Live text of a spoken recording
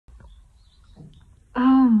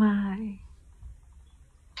Oh my.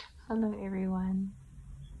 Hello everyone.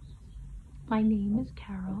 My name is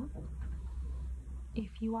Carol. If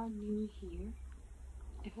you are new here,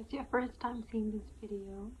 if it's your first time seeing this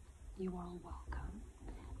video, you are welcome.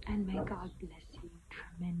 And may God bless you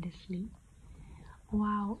tremendously.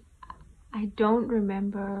 Wow, I don't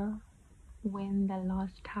remember when the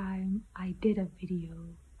last time I did a video.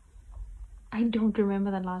 I don't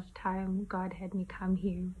remember the last time God had me come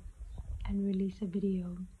here and release a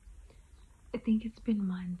video. I think it's been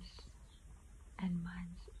months and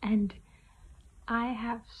months. And I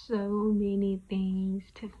have so many things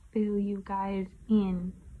to fill you guys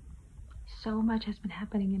in. So much has been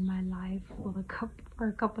happening in my life for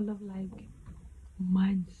a couple of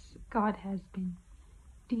months. God has been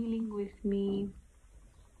dealing with me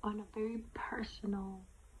on a very personal,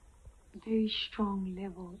 very strong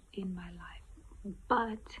level in my life.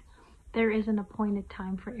 But there is an appointed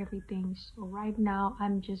time for everything. So right now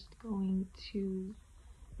I'm just going to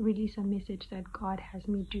release a message that God has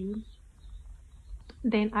me do.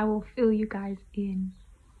 Then I will fill you guys in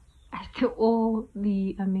as to all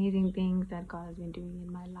the amazing things that God has been doing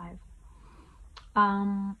in my life.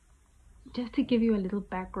 Just to give you a little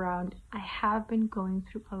background, I have been going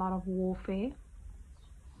through a lot of warfare.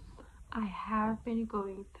 I have been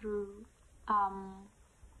going through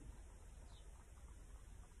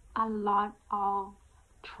a lot of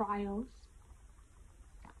trials.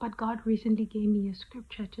 But God recently gave me a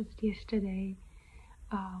scripture just yesterday,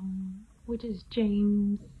 which is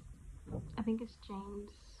James, I think it's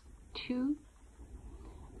James 2.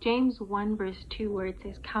 James 1 verse 2, where it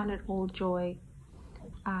says, "Count it all joy."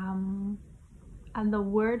 And the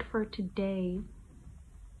word for today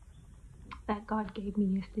that God gave me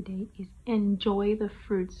yesterday is enjoy the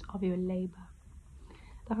fruits of your labor.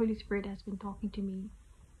 The Holy Spirit has been talking to me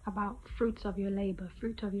about fruit of your labor.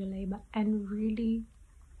 And really,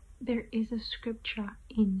 there is a scripture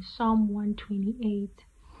in Psalm 128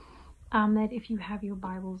 that if you have your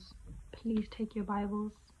Bibles, please take your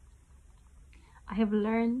Bibles. I have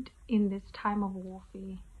learned in this time of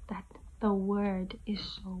warfare that the word is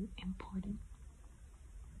so important.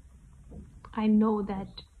 I know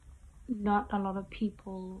that not a lot of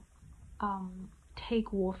people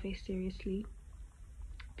take warfare seriously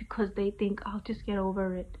because they think I'll just get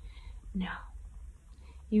over it. No,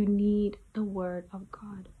 you need the word of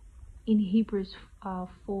God. In Hebrews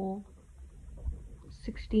 4:16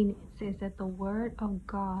 it says that the word of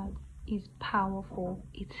God is powerful,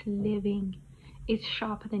 it's living, it's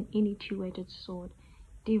sharper than any two-edged sword,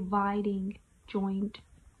 dividing joint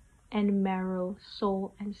and marrow,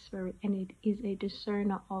 soul and spirit, and it is a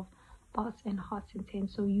discerner of thoughts and hearts intent.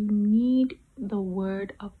 So you need the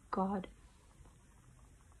word of God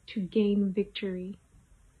to gain victory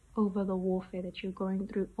over the warfare that you're going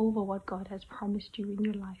through, over what God has promised you in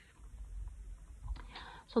your life.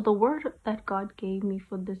 So the word that God gave me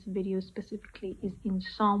for this video specifically is in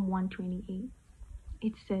Psalm 128.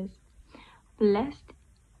 It says, Blessed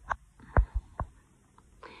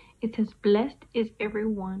is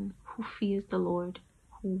everyone who fears the Lord,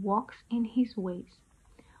 who walks in his ways.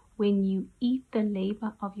 When you eat the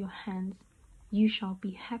labor of your hands, you shall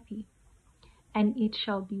be happy, and it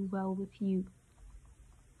shall be well with you.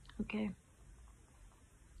 Okay,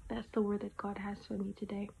 that's the word that God has for me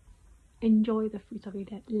today. Enjoy the fruits of your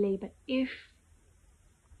labor. If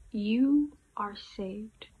you are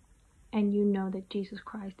saved and you know that Jesus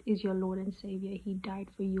Christ is your Lord and Savior, he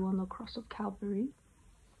died for you on the cross of Calvary,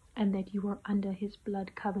 and that you are under his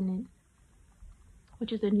blood covenant,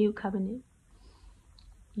 which is a new covenant,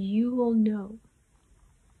 you will know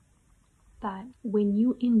that when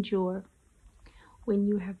you endure, when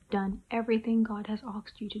you have done everything God has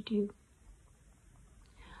asked you to do,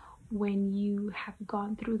 when you have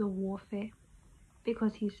gone through the warfare,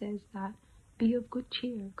 because he says that be of good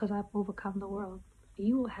cheer because I've overcome the world,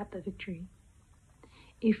 you will have the victory.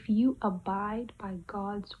 If you abide by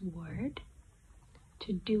God's word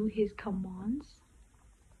to do his commands,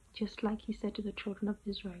 just like he said to the children of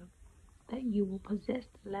Israel, that you will possess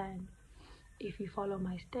the land. If you follow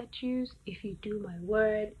my statutes, if you do my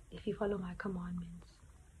word, if you follow my commandments.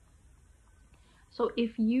 So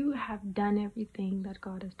if you have done everything that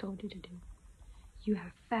God has told you to do, you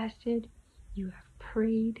have fasted, you have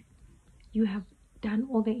prayed, you have done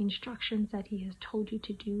all the instructions that he has told you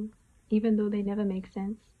to do, even though they never make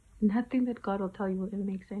sense. Nothing that God will tell you will ever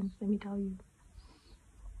make sense, let me tell you.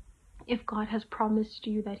 If God has promised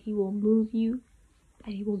you that he will move you,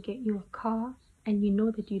 that he will get you a car, and you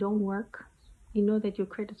know that you don't work, you know that your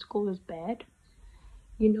credit score is bad,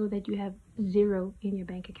 you know that you have 0 in your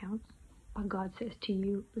bank account, But God says to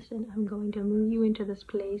you, listen, I'm going to move you into this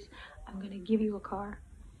place. I'm going to give you a car.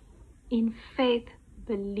 In faith,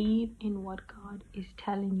 believe in what God is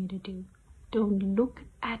telling you to do. Don't look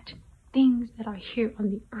at things that are here on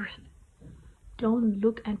the earth. Don't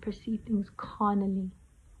look and perceive things carnally.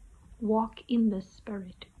 Walk in the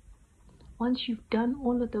Spirit. Once you've done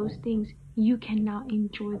all of those things, you can now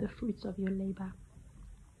enjoy the fruits of your labor.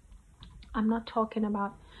 I'm not talking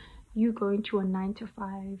about you going to a 9 to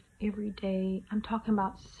 5 every day. I'm talking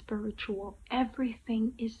about spiritual.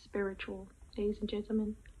 Everything is spiritual, ladies and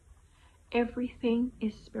gentlemen. Everything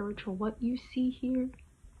is spiritual. What you see here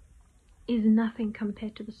is nothing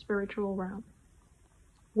compared to the spiritual realm,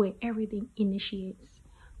 where everything initiates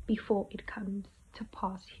before it comes to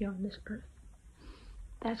pass here on this earth.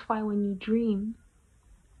 That's why when you dream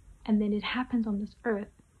and then it happens on this earth,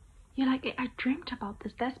 you're like, I dreamt about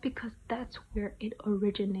this. That's because that's where it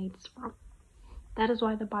originates from. That is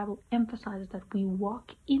why the Bible emphasizes that we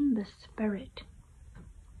walk in the Spirit,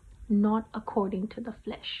 not according to the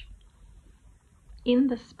flesh. In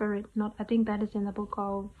the Spirit, not, I think that is in the book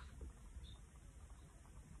of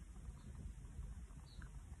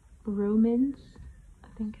Romans, I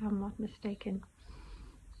think I'm not mistaken.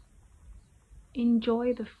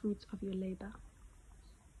 Enjoy the fruits of your labor.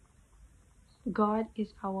 God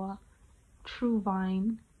is our true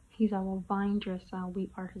vine. He's our vine dresser.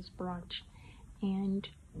 We are his branch. And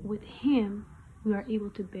with him, we are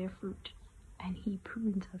able to bear fruit. And he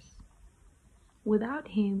prunes us. Without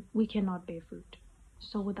him, we cannot bear fruit.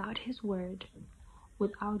 So without his word,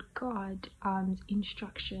 without God's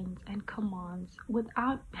instructions and commands,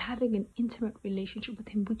 without having an intimate relationship with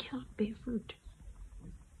him, we cannot bear fruit.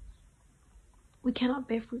 We cannot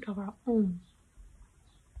bear fruit of our own.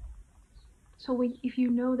 So if you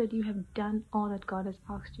know that you have done all that God has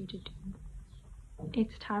asked you to do,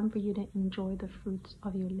 it's time for you to enjoy the fruits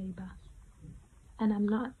of your labor. And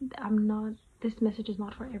this message is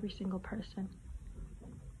not for every single person.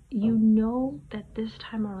 You know that this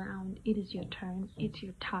time around, it is your turn, it's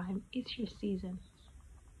your time, it's your season.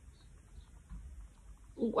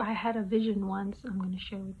 I had a vision once, I'm going to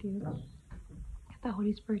share with you. The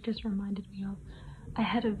Holy Spirit just reminded me of. I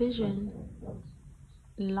had a vision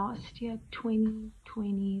last year,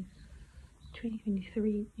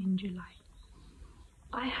 2023 in July.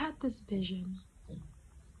 I had this vision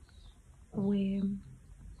where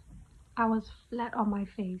I was flat on my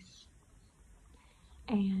face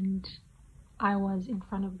and I was in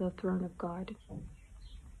front of the throne of God.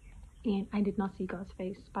 And I did not see God's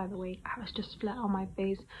face, by the way. I was just flat on my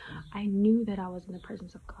face. I knew that I was in the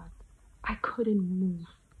presence of God. I couldn't move.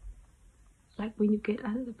 Like when you get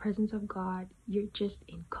out of the presence of God, you're just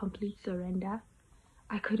in complete surrender.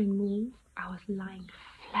 I couldn't move. I was lying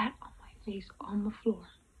flat on my face on the floor.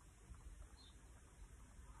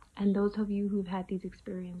 And those of you who've had these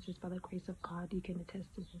experiences by the grace of God, you can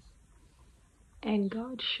attest to this. And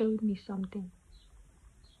God showed me something.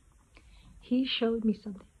 He showed me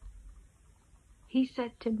something. He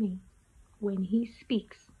said to me, when he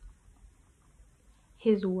speaks,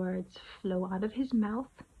 his words flow out of his mouth,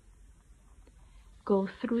 go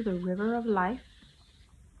through the river of life.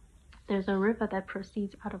 There's a river that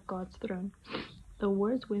proceeds out of God's throne. The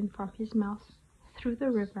words went from his mouth through the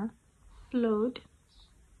river, flowed,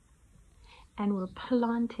 and were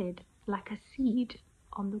planted like a seed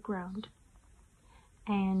on the ground.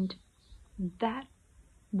 And that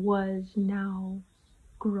was now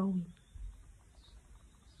growing.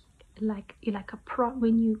 Like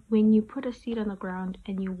when you put a seed on the ground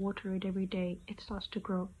and you water it every day, it starts to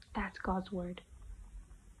grow. That's God's word.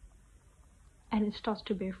 And it starts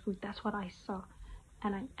to bear fruit. That's what I saw.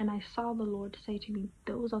 And I saw the Lord say to me,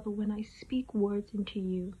 those are when I speak words into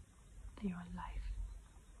you, they are life.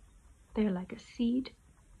 They're like a seed.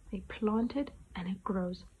 They plant it and it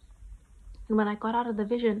grows. And when I got out of the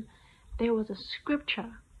vision, there was a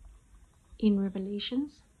scripture in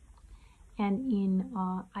Revelations and in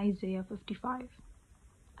Isaiah 55.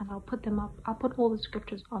 And I'll put them up. I'll put all the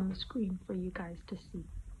scriptures on the screen for you guys to see.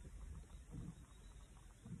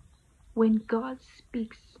 When God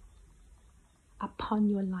speaks upon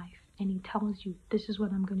your life and he tells you, this is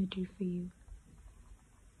what I'm going to do for you,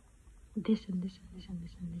 this and this and this and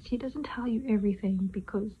this and this. He doesn't tell you everything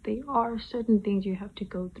because there are certain things you have to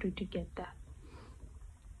go through to get that.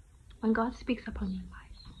 When God speaks upon your life,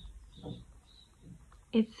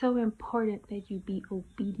 it's so important that you be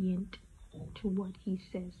obedient to what he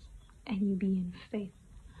says and you be in faith.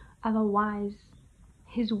 Otherwise,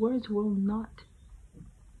 his words will not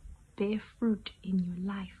bear fruit in your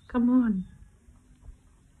life. Come on.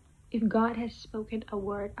 If God has spoken a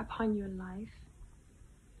word upon your life,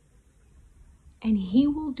 And he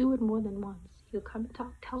will do it more than once. He'll come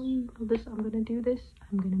and tell you, this, I'm going to do this.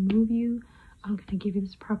 I'm going to move you. I'm going to give you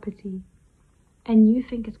this property. And you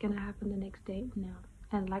think it's going to happen the next day? No.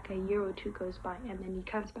 And like a year or two goes by, and then he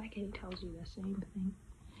comes back and he tells you the same thing.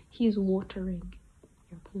 He's watering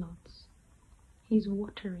your plants. He's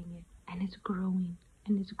watering it, and it's growing,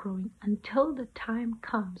 and it's growing until the time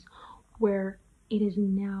comes where it is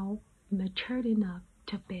now matured enough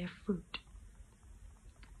to bear fruit.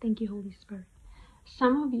 Thank you, Holy Spirit.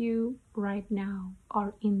 Some of you right now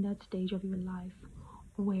are in that stage of your life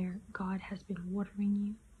where God has been watering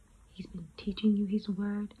you. He's been teaching you His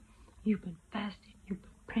word. You've been fasting. You've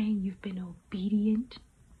been praying. You've been obedient.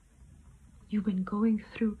 You've been going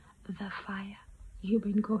through the fire. You've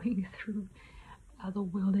been going through the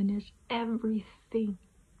wilderness, everything.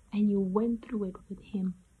 And you went through it with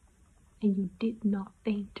Him. And you did not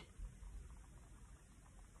faint.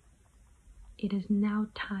 It is now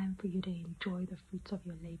time for you to enjoy the fruits of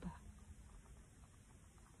your labor.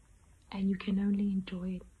 And you can only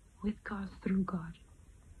enjoy it with God, through God.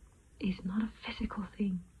 It's not a physical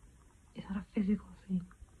thing. It's not a physical thing.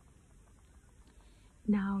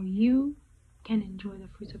 Now you can enjoy the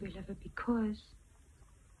fruits of your labor because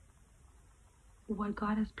what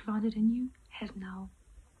God has planted in you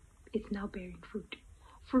it's now bearing fruit.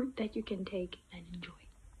 Fruit that you can take and enjoy.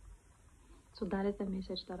 So that is the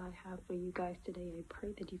message that I have for you guys today. I pray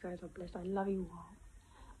that you guys are blessed. I love you all.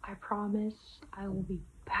 I promise I will be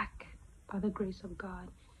back by the grace of God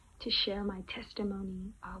to share my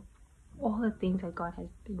testimony of all the things that God has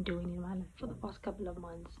been doing in my life for the past couple of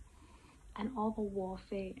months, and all the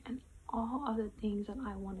warfare and all other things that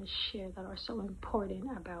I want to share that are so important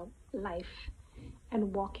about life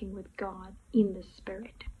and walking with God in the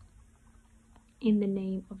Spirit. In the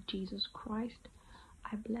name of Jesus Christ,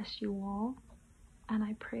 I bless you all, and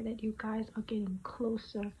I pray that you guys are getting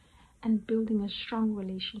closer and building a strong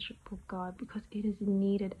relationship with God, because it is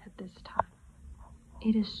needed at this time.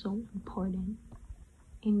 It is so important.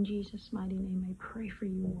 In Jesus' mighty name, I pray for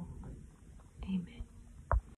you all. Amen.